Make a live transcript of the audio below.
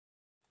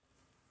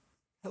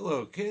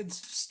Hello,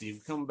 kids.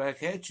 Steve coming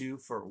back at you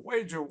for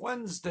Wager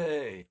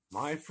Wednesday.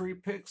 My free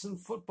picks in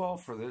football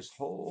for this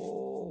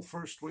whole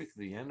first week of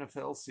the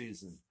NFL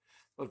season.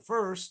 But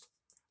first,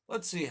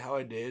 let's see how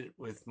I did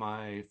with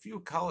my few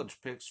college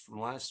picks from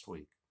last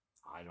week.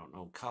 I don't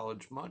know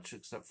college much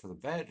except for the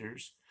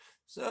Badgers,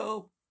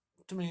 so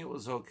to me it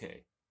was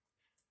okay.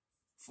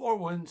 4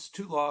 wins,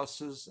 2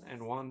 losses,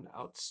 and one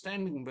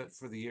outstanding bet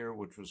for the year,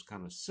 which was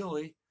kind of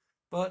silly,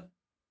 but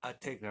I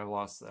take I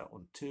lost that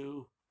one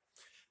too.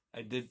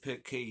 I did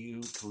pick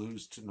KU to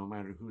lose to no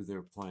matter who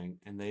they're playing,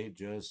 and they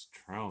just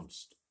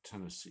trounced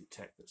Tennessee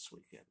Tech this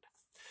weekend.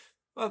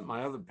 But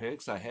my other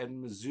picks, I had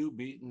Mizzou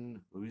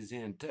beating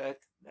Louisiana Tech.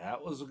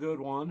 That was a good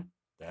one.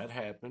 That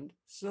happened.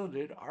 So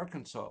did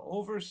Arkansas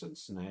over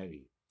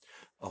Cincinnati.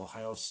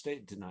 Ohio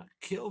State did not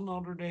kill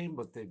Notre Dame,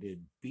 but they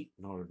did beat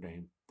Notre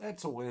Dame.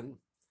 That's a win.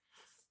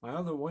 My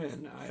other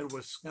win, I had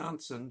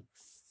Wisconsin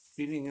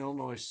beating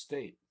Illinois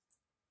State.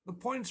 The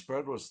point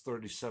spread was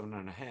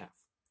 37.5.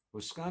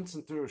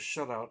 Wisconsin threw a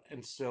shutout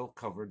and still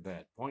covered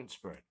that point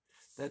spread.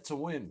 That's a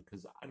win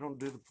because I don't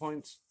do the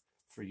points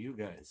for you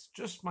guys,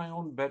 just my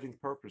own betting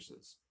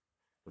purposes.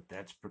 But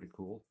that's pretty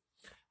cool.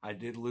 I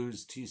did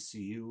lose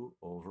TCU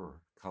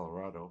over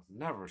Colorado.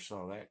 Never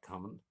saw that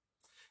coming.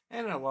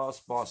 And I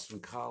lost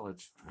Boston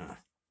College.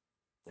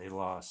 They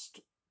lost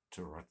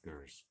to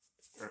Rutgers.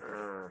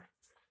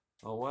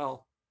 Oh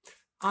well.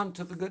 On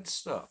to the good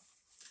stuff.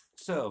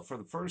 So for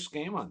the first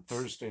game on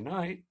Thursday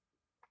night,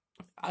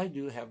 I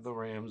do have the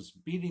Rams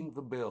beating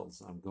the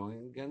Bills. I'm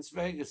going against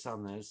Vegas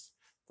on this.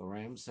 The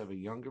Rams have a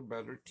younger,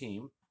 better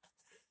team.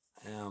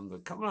 And they're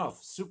coming off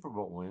a Super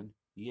Bowl win.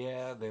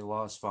 Yeah, they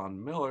lost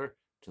Von Miller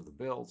to the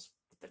Bills,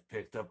 but they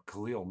picked up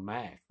Khalil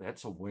Mack.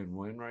 That's a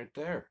win-win right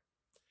there.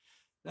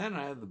 Then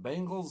I have the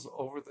Bengals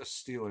over the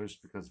Steelers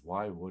because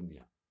why wouldn't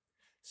you?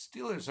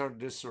 Steelers are in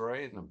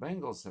disarray, and the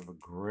Bengals have a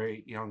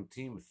great young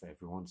team if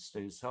everyone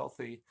stays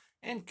healthy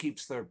and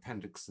keeps their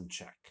appendix in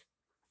check.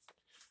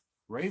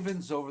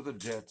 Ravens over the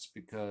Jets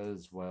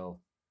because,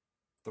 well,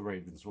 the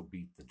Ravens will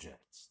beat the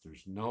Jets.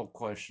 There's no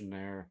question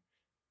there.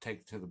 Take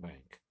it to the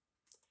bank.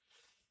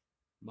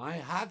 My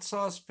hot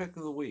sauce pick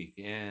of the week,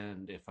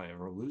 and if I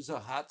ever lose a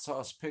hot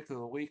sauce pick of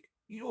the week,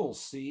 you'll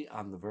see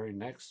on the very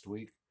next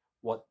week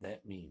what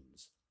that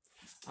means.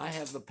 I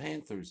have the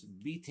Panthers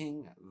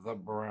beating the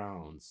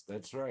Browns.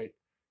 That's right.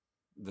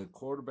 The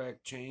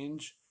quarterback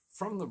change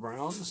from the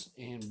Browns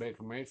and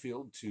Baker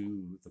Mayfield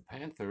to the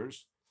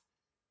Panthers.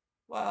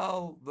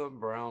 Well, the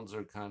Browns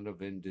are kind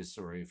of in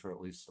disarray for at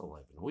least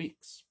 11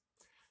 weeks.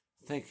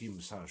 Thank you,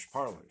 massage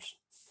parlors.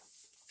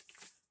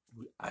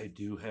 I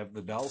do have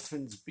the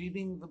Dolphins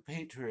beating the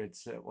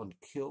Patriots. That one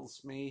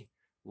kills me,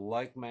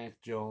 like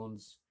Mac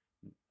Jones,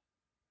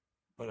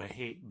 but I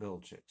hate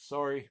Belichick.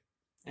 Sorry.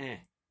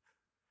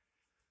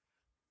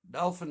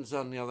 Dolphins,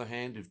 on the other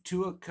hand, if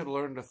Tua could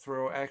learn to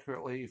throw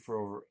accurately for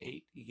over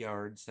 8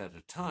 yards at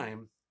a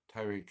time,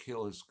 Tyreek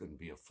Hill is going to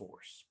be a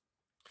force.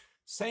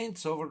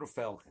 Saints over the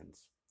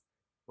Falcons.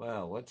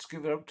 Well, let's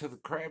give it up to the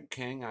Crab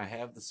King. I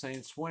have the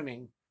Saints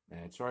winning.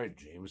 That's right,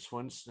 Jameis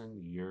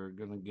Winston, you're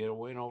going to get a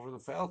win over the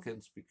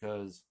Falcons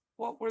because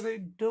what were they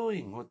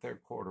doing with their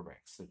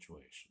quarterback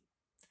situation?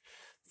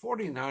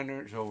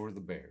 49ers over the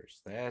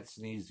Bears. That's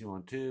an easy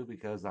one too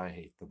because I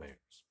hate the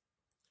Bears.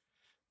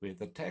 We have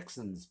the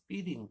Texans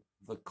beating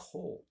the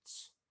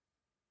Colts.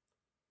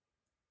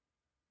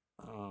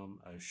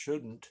 I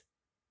shouldn't.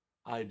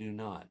 I do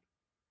not.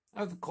 I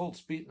have the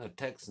Colts beating the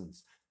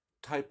Texans.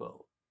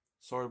 Typo.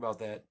 Sorry about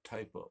that.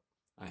 Typo.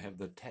 I have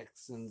the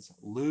Texans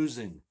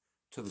losing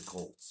to the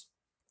Colts.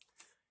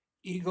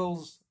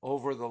 Eagles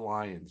over the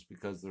Lions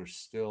because they're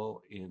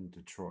still in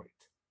Detroit.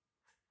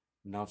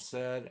 Enough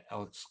said.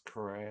 Alex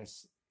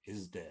Karras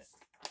is dead.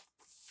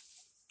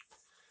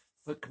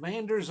 The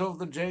Commanders over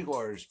the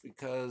Jaguars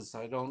because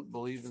I don't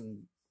believe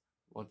in,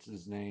 what's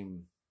his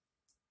name,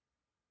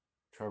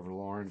 Trevor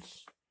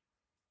Lawrence.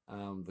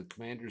 The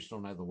Commanders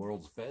don't have the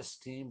world's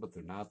best team, but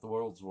they're not the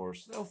world's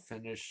worst. They'll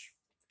finish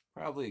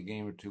probably a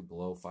game or two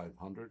below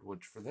 500,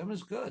 which for them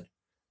is good.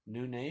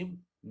 New name,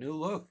 new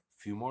look,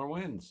 few more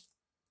wins.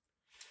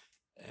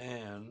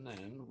 And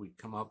then we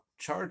come up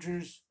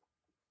Chargers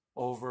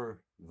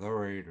over the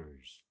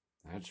Raiders.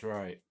 That's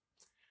right.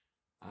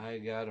 I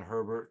got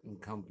Herbert and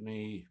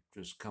company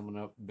just coming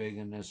up big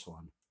in this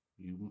one.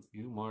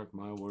 You mark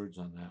my words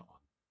on that one.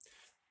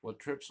 What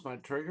trips my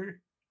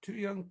trigger? 2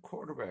 young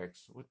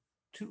quarterbacks with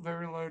 2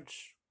 very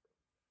large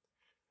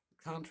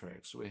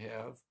contracts. We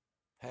have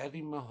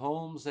Patty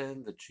Mahomes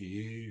and the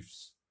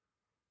Chiefs.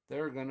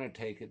 They're going to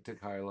take it to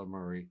Kyler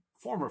Murray,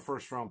 former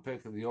first-round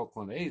pick of the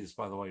Oakland A's,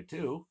 by the way,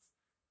 too,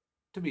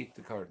 to beat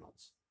the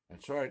Cardinals.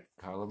 That's right,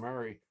 Kyler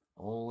Murray,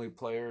 only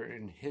player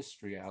in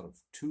history out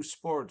of 2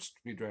 sports to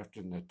be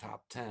drafted in the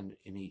top 10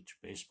 in each,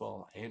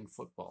 baseball and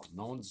football.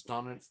 No one's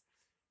done it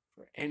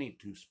for any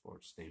 2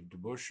 sports. Dave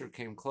DeBusschere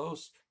came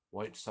close,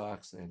 White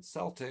Sox and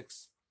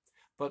Celtics,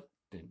 but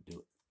didn't do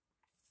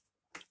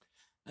it.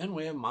 Then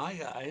we have my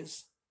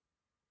guys.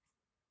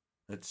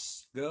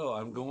 Let's go.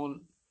 I'm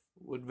going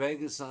with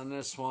Vegas on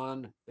this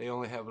one, they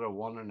only have it a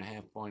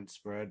 1.5 point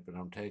spread, but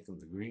I'm taking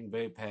the Green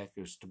Bay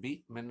Packers to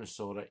beat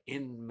Minnesota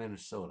in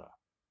Minnesota.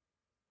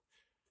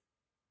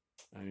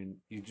 I mean,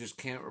 you just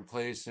can't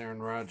replace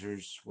Aaron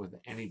Rodgers with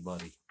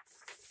anybody.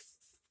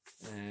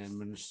 And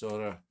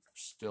Minnesota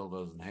still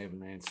doesn't have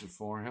an answer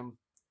for him.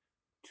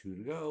 2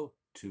 to go,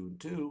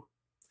 2-2.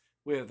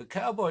 We have the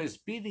Cowboys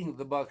beating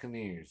the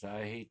Buccaneers.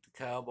 I hate the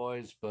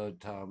Cowboys, but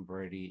Tom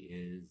Brady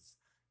is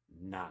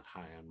not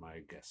high on my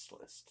guest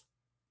list.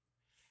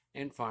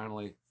 And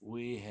finally,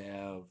 we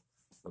have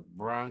the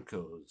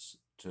Broncos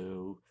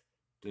to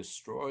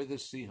destroy the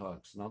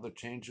Seahawks. Another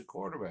change of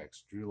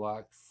quarterbacks. Drew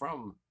Lock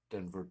from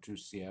Denver to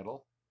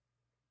Seattle.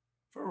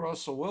 For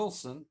Russell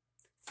Wilson,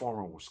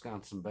 former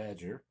Wisconsin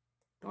Badger,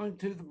 going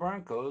to the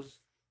Broncos.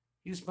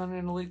 He's been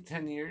in the league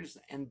 10 years,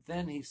 and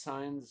then he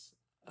signs,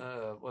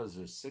 a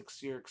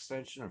 6-year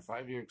extension or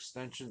 5-year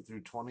extension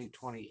through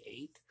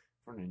 2028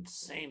 for an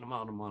insane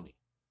amount of money.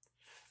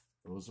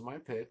 Those are my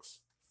picks.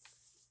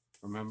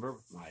 Remember,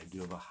 I do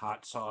have a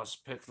hot sauce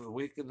pick of the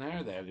week in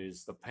there. That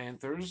is the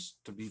Panthers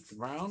to beat the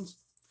Browns.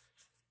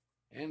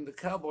 And the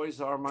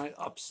Cowboys are my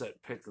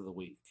upset pick of the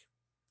week.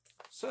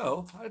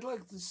 So, I'd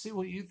like to see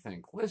what you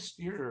think. List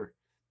your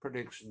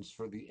predictions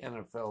for the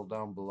NFL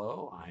down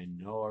below. I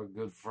know our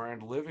good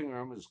friend Living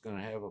Room is going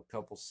to have a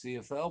couple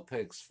CFL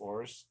picks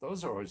for us.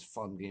 Those are always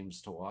fun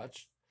games to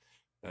watch.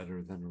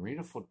 Better than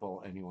arena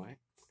football anyway.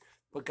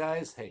 But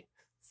guys, hey,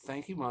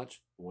 thank you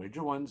much.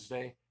 Wager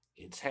Wednesday.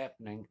 It's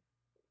happening.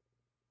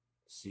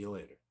 See you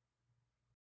later.